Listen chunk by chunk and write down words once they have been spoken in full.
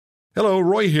Hello,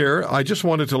 Roy here. I just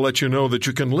wanted to let you know that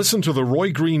you can listen to The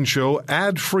Roy Green Show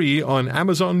ad-free on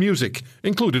Amazon Music,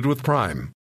 included with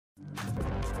Prime.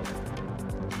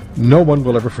 No one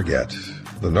will ever forget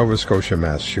the Nova Scotia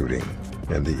mass shooting,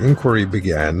 and the inquiry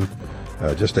began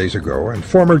just days ago, and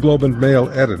former Globe and Mail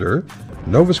editor,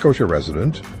 Nova Scotia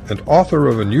resident, and author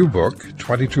of a new book,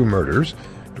 22 Murders,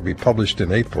 to be published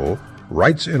in April,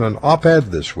 writes in an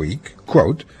op-ed this week,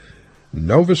 quote,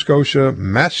 Nova Scotia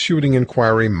mass shooting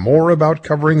inquiry more about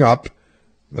covering up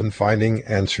than finding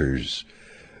answers.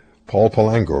 Paul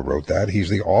Palango wrote that. He's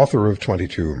the author of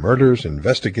 22 Murders,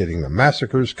 investigating the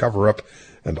massacres, cover-up,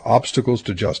 and obstacles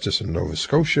to justice in Nova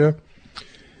Scotia.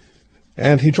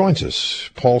 And he joins us.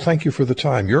 Paul, thank you for the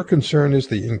time. Your concern is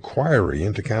the inquiry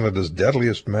into Canada's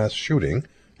deadliest mass shooting,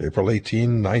 April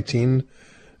 18, 19,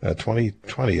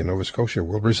 2020 in Nova Scotia,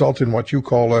 will result in what you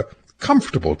call a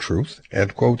comfortable truth,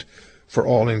 end quote, for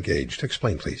all engaged.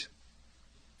 Explain, please.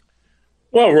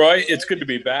 Well, Roy, it's good to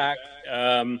be back.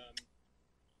 From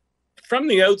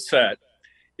the outset,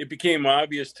 it became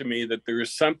obvious to me that there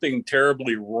was something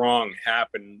terribly wrong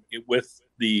happened with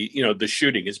the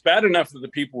shooting. It's bad enough that the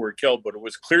people were killed, but it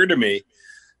was clear to me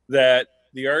that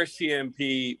the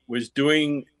RCMP was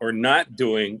doing or not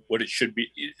doing what it should be.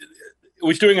 It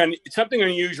was doing something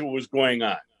unusual was going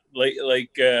on,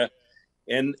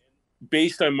 and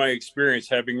based on my experience,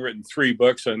 having written 3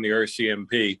 books on the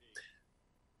RCMP,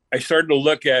 I started to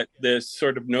look at this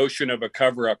sort of notion of a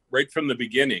cover-up right from the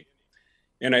beginning.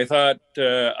 And I thought,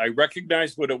 I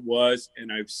recognized what it was.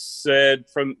 And I've said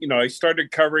I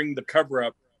started covering the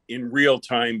cover-up in real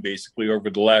time, basically, over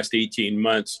the last 18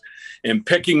 months and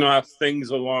picking off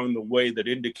things along the way that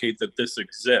indicate that this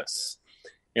exists.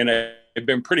 And I've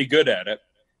been pretty good at it.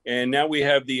 And now we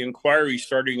have the inquiry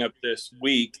starting up this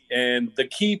week. And the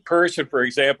key person, for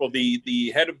example,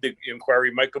 the head of the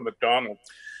inquiry, Michael McDonald,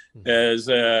 as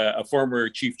a former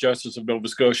Chief Justice of Nova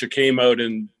Scotia, came out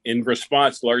in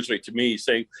response largely to me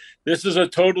saying, this is a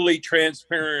totally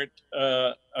transparent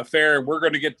affair. And we're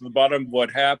going to get to the bottom of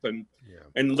what happened. Yeah.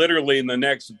 And literally in the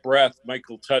next breath,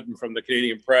 Michael Tutton from the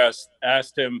Canadian Press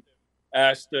asked,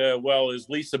 is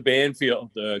Lisa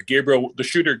Banfield, the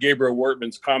shooter Gabriel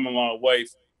Wortman's common law wife,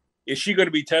 is she going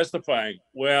to be testifying?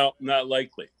 Well, not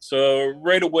likely. So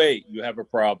right away, you have a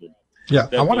problem. Yeah,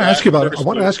 I want to ask you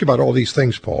about all these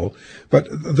things, Paul. But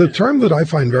the term that I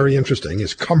find very interesting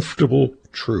is comfortable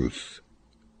truth.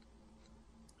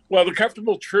 Well, the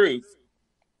comfortable truth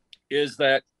is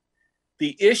that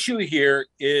the issue here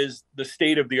is the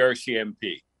state of the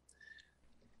RCMP.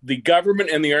 The government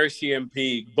and the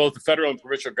RCMP, both the federal and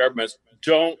provincial governments,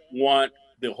 don't want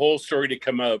the whole story to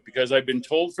come out because I've been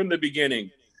told from the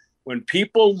beginning, when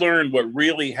people learn what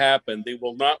really happened, they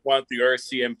will not want the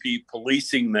RCMP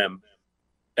policing them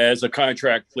as a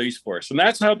contract police force. And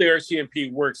that's how the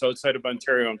RCMP works outside of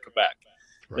Ontario and Quebec,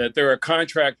 right. That they're a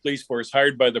contract police force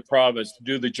hired by the province to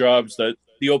do the jobs that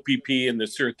the OPP and the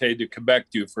Sûreté de Quebec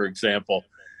do, for example,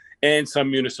 and some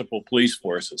municipal police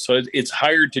forces. So it's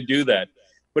hired to do that.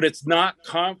 But it's not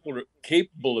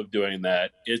capable of doing that.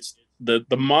 It's the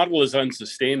model is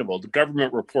unsustainable. The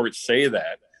government reports say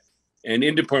that, and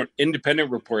independent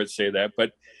reports say that.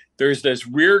 But there's this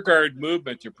rearguard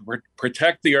movement to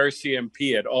protect the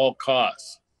RCMP at all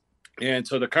costs. And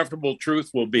so the comfortable truth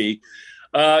will be,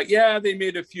 they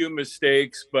made a few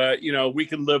mistakes, but we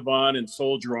can live on and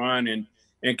soldier on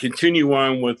and continue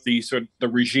on with the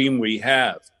regime we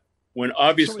have. When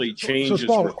obviously change is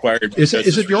Paul, required. Is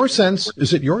it your sense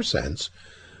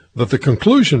that the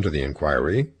conclusion to the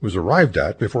inquiry was arrived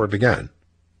at before it began?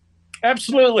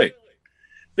 Absolutely.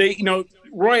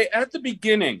 Roy, at the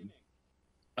beginning,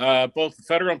 both the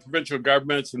federal and provincial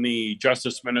governments and the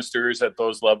justice ministers at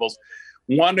those levels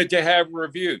wanted to have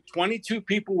review. 22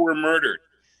 people were murdered.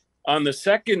 On the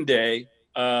second day,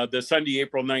 the Sunday,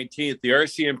 April 19th, the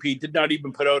RCMP did not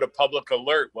even put out a public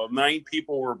alert while 9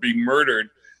 people were being murdered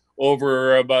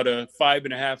over about a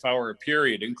 5.5-hour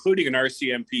period, including an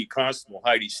RCMP constable,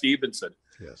 Heidi Stevenson.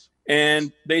 Yes.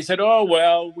 And they said,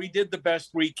 we did the best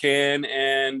we can,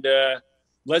 and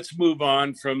let's move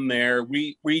on from there.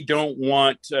 We don't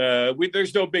want,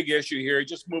 there's no big issue here.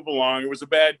 Just move along. It was a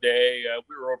bad day.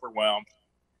 We were overwhelmed.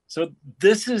 So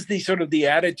this is the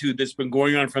attitude that's been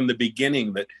going on from the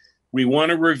beginning, that we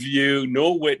want to review,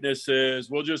 no witnesses.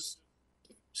 We'll just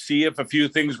see if a few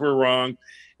things were wrong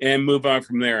and move on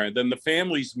from there. And then the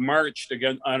families marched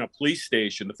again on a police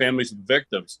station. The families of the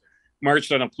victims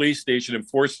marched on a police station and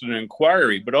forced an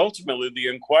inquiry. But ultimately, the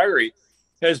inquiry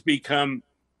has become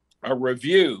a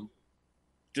review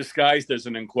disguised as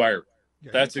an inquiry.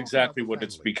 Yeah, that's exactly what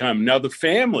it's become. Now, the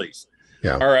families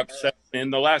are upset. In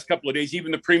the last couple of days,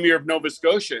 even the Premier of Nova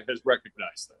Scotia has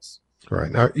recognized this.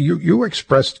 Right. Now, you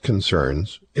expressed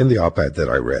concerns in the op-ed that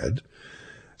I read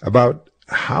about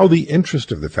how the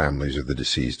interest of the families of the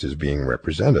deceased is being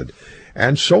represented.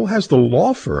 And so has the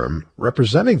law firm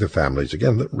representing the families.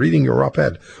 Again, reading your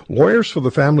op-ed, lawyers for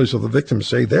the families of the victims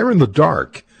say they're in the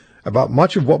dark about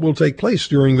much of what will take place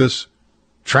during this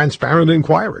transparent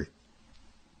inquiry.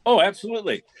 Oh,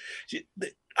 absolutely.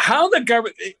 How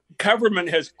the government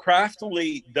has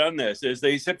craftily done this is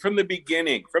they said from the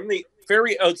beginning, from the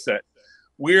very outset,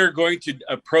 we are going to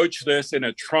approach this in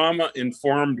a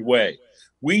trauma-informed way.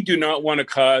 We do not want to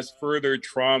cause further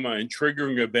trauma and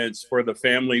triggering events for the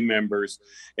family members.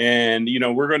 And,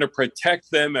 we're going to protect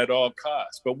them at all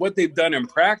costs. But what they've done in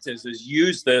practice is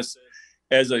use this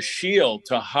as a shield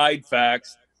to hide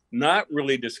facts, not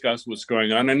really discuss what's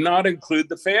going on, and not include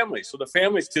the families. So the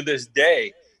families to this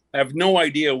day have no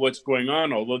idea what's going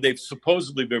on, although they've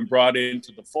supposedly been brought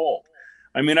into the fold.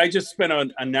 I mean, I just spent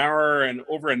over an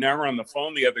hour on the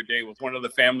phone the other day with one of the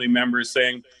family members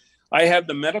saying, I have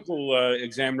the medical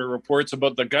examiner reports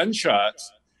about the gunshots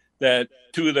that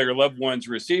two of their loved ones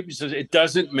received. He says, it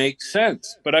doesn't make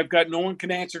sense, but I've got no one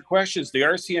can answer questions. The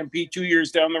RCMP 2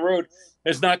 years down the road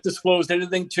has not disclosed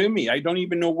anything to me. I don't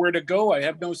even know where to go. I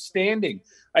have no standing.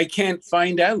 I can't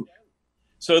find out.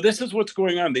 So this is what's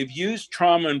going on. They've used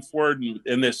trauma-informed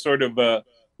in this sort of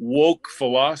woke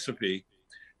philosophy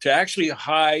to actually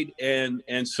hide and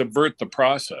subvert the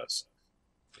process.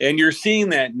 And you're seeing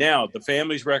that now. The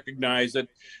families recognize it.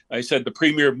 I said the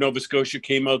Premier of Nova Scotia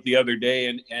came out the other day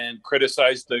and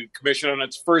criticized the commission on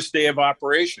its first day of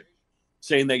operation,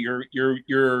 saying that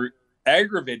you're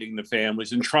aggravating the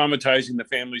families and traumatizing the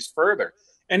families further.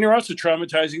 And you're also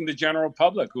traumatizing the general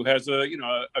public, who has a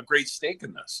great stake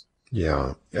in this.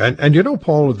 Yeah. And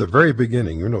Paul, at the very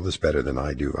beginning, you know this better than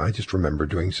I do. I just remember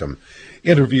doing some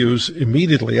interviews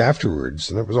immediately afterwards,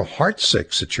 and it was a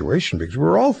heartsick situation because we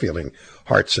were all feeling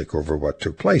heartsick over what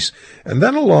took place. And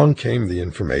then along came the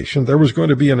information there was going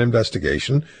to be an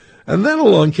investigation, and then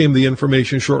along came the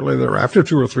information shortly thereafter,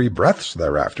 2 or 3 breaths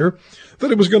thereafter,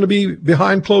 that it was going to be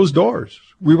behind closed doors.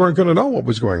 We weren't going to know what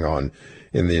was going on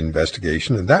in the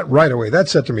investigation. And that right away, that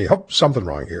said to me, oh, something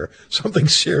wrong here. Something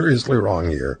seriously wrong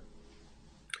here.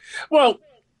 Well,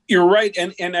 you're right.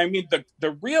 And I mean,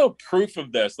 the real proof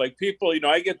of this, like people,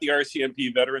 I get the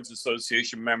RCMP Veterans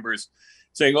Association members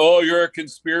saying, oh, you're a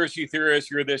conspiracy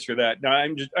theorist, you're this, you're that. Now,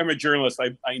 I'm a journalist.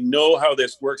 I know how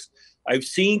this works. I've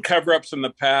seen cover-ups in the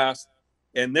past,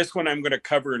 and this one I'm going to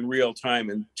cover in real time.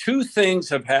 And 2 things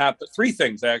have happened, 3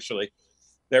 things actually,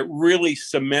 that really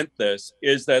cement this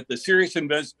is that the Serious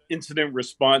Incident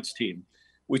Response Team,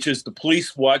 which is the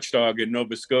police watchdog in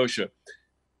Nova Scotia,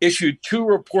 issued 2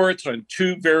 reports on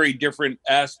 2 very different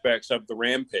aspects of the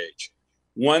rampage.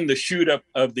 One, the shoot up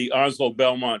of the Onslow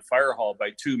Belmont Fire Hall by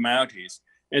 2 Mounties,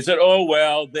 and said, oh,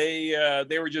 well, they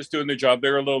were just doing their job. They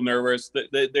were a little nervous.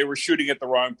 They were shooting at the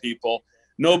wrong people.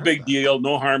 No big deal,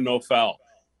 no harm, no foul.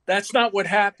 That's not what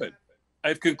happened.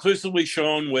 I've conclusively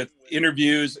shown with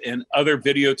interviews and other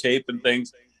videotape and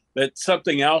things that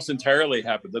something else entirely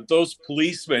happened, that those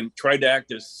policemen tried to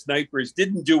act as snipers,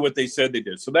 didn't do what they said they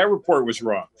did. So that report was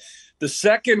wrong. The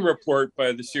second report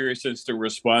by the Serious Incident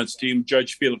Response Team,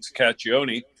 Judge Felix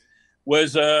Caccione,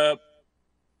 was a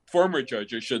former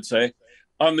judge, I should say,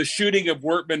 on the shooting of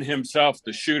Wortman himself,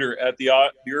 the shooter at the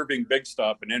Irving Big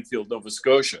Stop in Enfield, Nova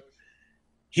Scotia.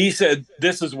 He said,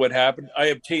 this is what happened. I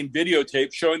obtained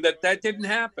videotape showing that didn't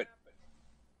happen.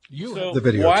 You so have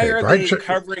the videotape, why are right? they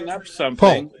covering up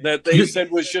something Paul, that they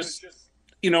said was just,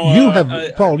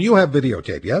 Paul, you have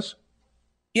videotape, yes?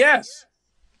 Yes.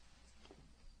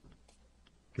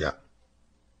 Yeah.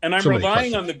 And I'm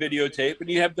relying on the videotape, and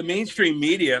you have the mainstream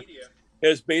media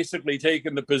has basically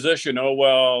taken the position, oh,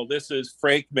 well, this is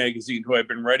Frank Magazine, who I've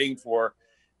been writing for.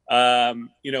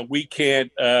 We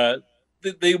can't,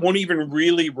 they won't even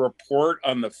really report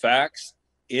on the facts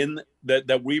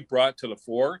that we brought to the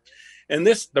fore. And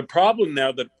the problem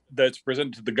now that's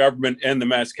presented to the government and the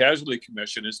Mass Casualty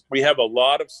Commission is we have a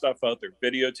lot of stuff out there,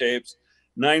 videotapes,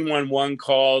 911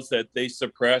 calls that they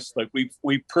suppressed. Like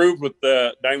we proved with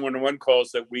the 911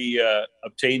 calls that we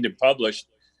obtained and published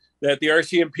that the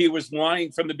RCMP was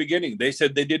lying from the beginning. They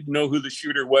said they didn't know who the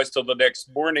shooter was till the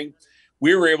next morning.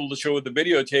 We were able to show with the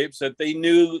videotapes that they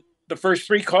knew the first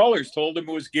 3 callers told them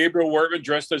it was Gabriel Wortman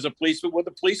dressed as a policeman with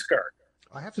a police car.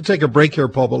 I have to take a break here,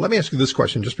 Paul, but let me ask you this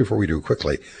question just before we do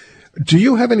quickly. Do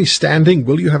you have any standing?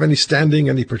 Will you have any standing,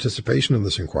 any participation in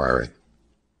this inquiry?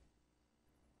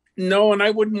 No, and I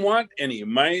wouldn't want any.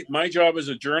 My job as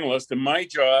a journalist and my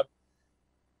job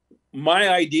my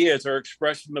ideas are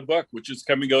expressed in the book, which is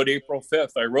coming out April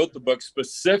 5th. I wrote the book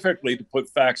specifically to put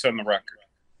facts on the record.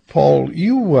 Paul,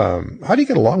 how do you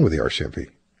get along with the RCMP?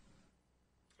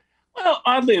 Well,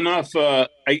 oddly enough,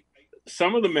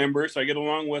 some of the members I get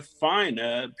along with fine.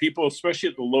 People, especially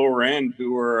at the lower end,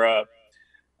 who are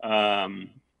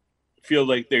feel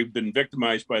like they've been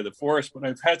victimized by the force. But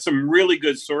I've had some really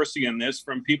good sourcing on this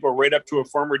from people right up to a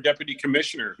former deputy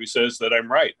commissioner who says that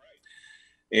I'm right.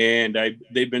 And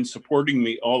they've been supporting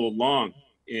me all along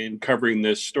in covering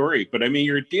this story. But I mean,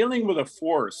 you're dealing with a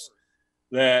force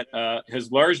that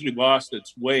has largely lost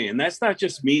its way. And that's not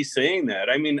just me saying that.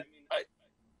 I mean,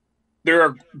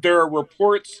 there are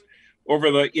reports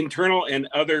over the internal and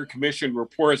other commission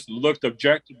reports that looked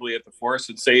objectively at the force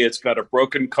and say it's got a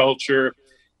broken culture,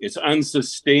 it's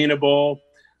unsustainable,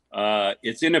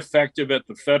 it's ineffective at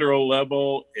the federal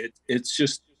level. It's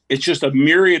just a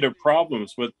myriad of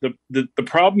problems. But the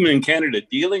problem in Canada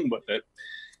dealing with it,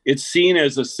 it's seen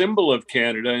as a symbol of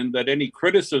Canada, and that any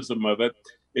criticism of it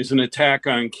is an attack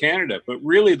on Canada. But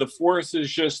really, the force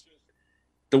is just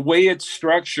the way it's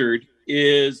structured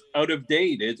is out of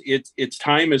date. Its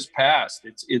time has passed.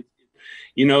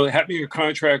 Having a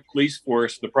contract police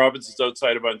force, the provinces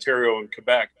outside of Ontario and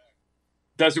Quebec,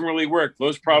 doesn't really work.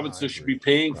 Those provinces should be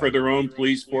paying for their own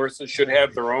police forces, should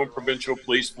have their own provincial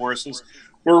police forces,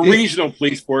 or regional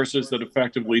police forces that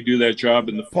effectively do that job.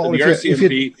 In the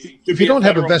RCMP, if you don't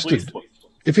have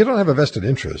a vested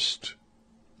interest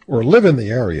or live in the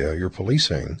area you're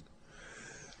policing,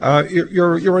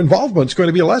 your involvement's going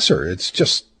to be lesser.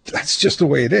 That's just the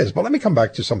way it is. But let me come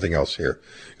back to something else here.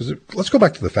 Let's go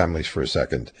back to the families for a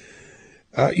second.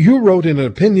 You wrote in an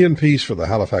opinion piece for the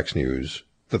Halifax News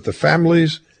that the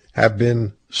families have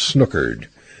been snookered.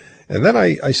 And then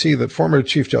I see that former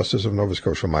Chief Justice of Nova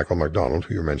Scotia, Michael MacDonald,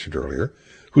 who you mentioned earlier,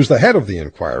 who's the head of the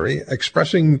inquiry,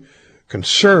 expressing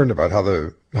concern about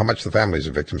how much the families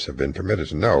of victims have been permitted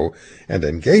to know and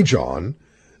engage on,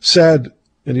 said,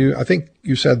 and I think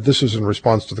you said this is in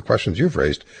response to the questions you've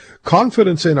raised,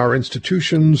 confidence in our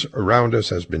institutions around us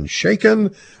has been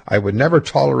shaken. I would never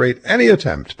tolerate any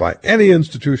attempt by any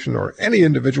institution or any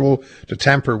individual to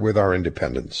tamper with our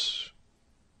independence.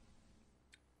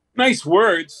 Nice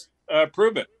words.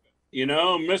 Prove it.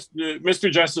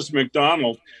 Mr. Justice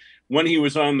MacDonald, when he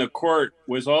was on the court,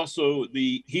 was also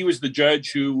the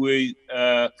judge who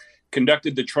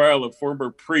conducted the trial of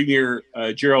former Premier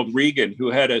Gerald Regan,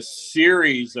 who had a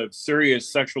series of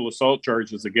serious sexual assault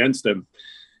charges against him.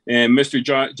 And Mr.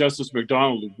 Justice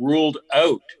MacDonald ruled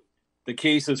out the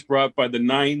cases brought by the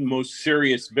 9 most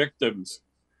serious victims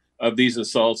of these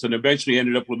assaults, and eventually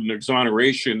ended up with an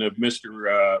exoneration of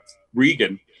Mr.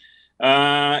 Regan.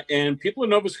 And people in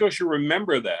Nova Scotia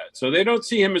remember that. So they don't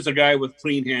see him as a guy with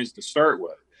clean hands to start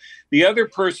with. The other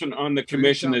person on the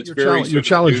commission you're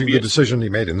challenging the decision he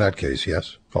made in that case,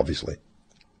 yes, obviously.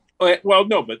 Well,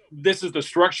 no, but this is the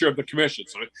structure of the commission.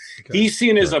 So he's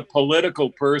seen as a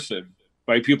political person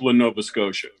by people in Nova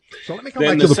Scotia. So let me come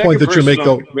back to the point that you make,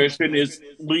 though. The commission is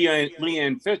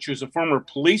Leanne Fitch, who's a former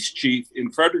police chief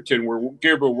in Fredericton, where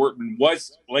Gabriel Wortman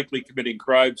was likely committing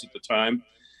crimes at the time.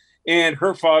 And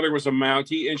her father was a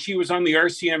Mountie, and she was on the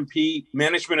RCMP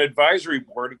Management Advisory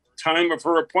Board at the time of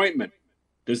her appointment.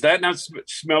 Does that not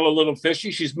smell a little fishy?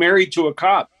 She's married to a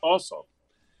cop also.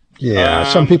 Yeah,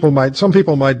 some people might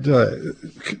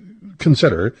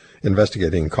consider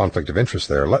investigating conflict of interest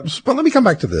there. But let me come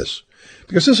back to this,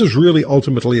 because this is really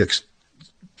ultimately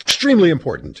extremely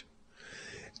important.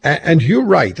 And you're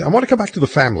right. I want to come back to the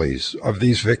families of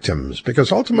these victims,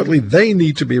 because ultimately they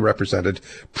need to be represented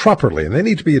properly and they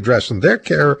need to be addressed, and their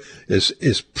care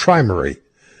is primary.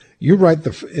 You wrote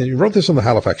this in the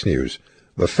Halifax News.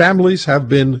 The families have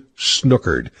been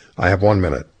snookered. I have 1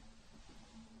 minute.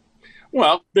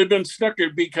 Well, they've been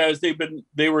snookered because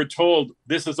they were told,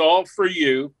 this is all for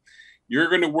you. You're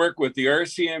going to work with the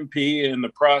RCMP and the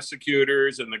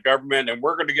prosecutors and the government, and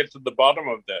we're going to get to the bottom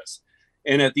of this.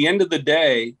 And at the end of the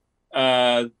day,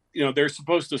 they're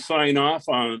supposed to sign off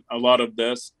on a lot of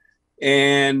this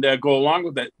and go along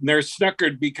with it. And they're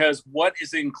snookered because what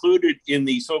is included in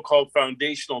the so-called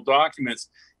foundational documents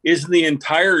isn't the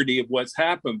entirety of what's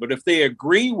happened. But if they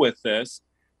agree with this,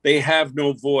 they have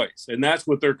no voice. And that's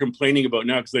what they're complaining about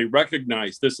now, because they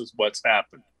recognize this is what's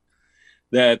happened.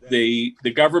 That the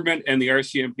government and the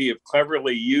RCMP have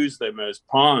cleverly used them as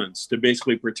pawns to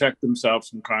basically protect themselves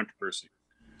from controversy.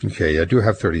 Okay, I do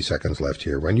have 30 seconds left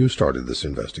here. When you started this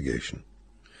investigation,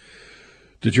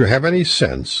 did you have any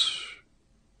sense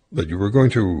that you were going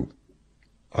to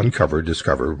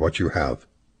discover what you have?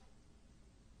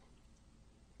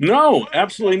 No,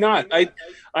 absolutely not.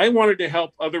 I wanted to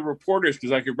help other reporters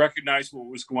because I could recognize what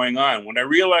was going on. When I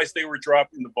realized they were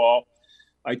dropping the ball,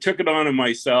 I took it on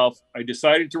myself. I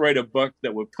decided to write a book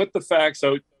that would put the facts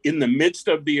out in the midst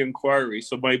of the inquiry.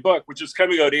 So my book, which is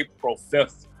coming out April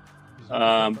 5th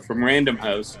from Random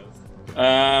House,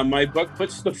 my book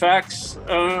puts the facts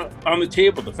on the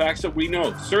table, the facts that we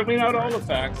know. Certainly not all the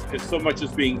facts, because so much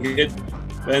is being hid.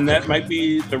 And that might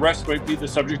be, the rest might be the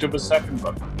subject of a second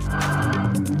book.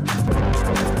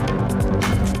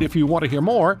 If you want to hear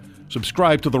more,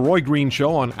 subscribe to The Roy Green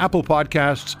Show on Apple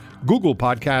Podcasts, Google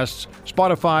Podcasts,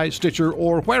 Spotify, Stitcher,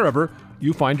 or wherever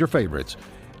you find your favorites.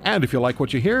 And if you like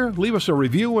what you hear, leave us a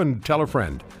review and tell a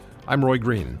friend. I'm Roy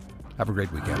Green. Have a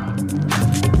great weekend.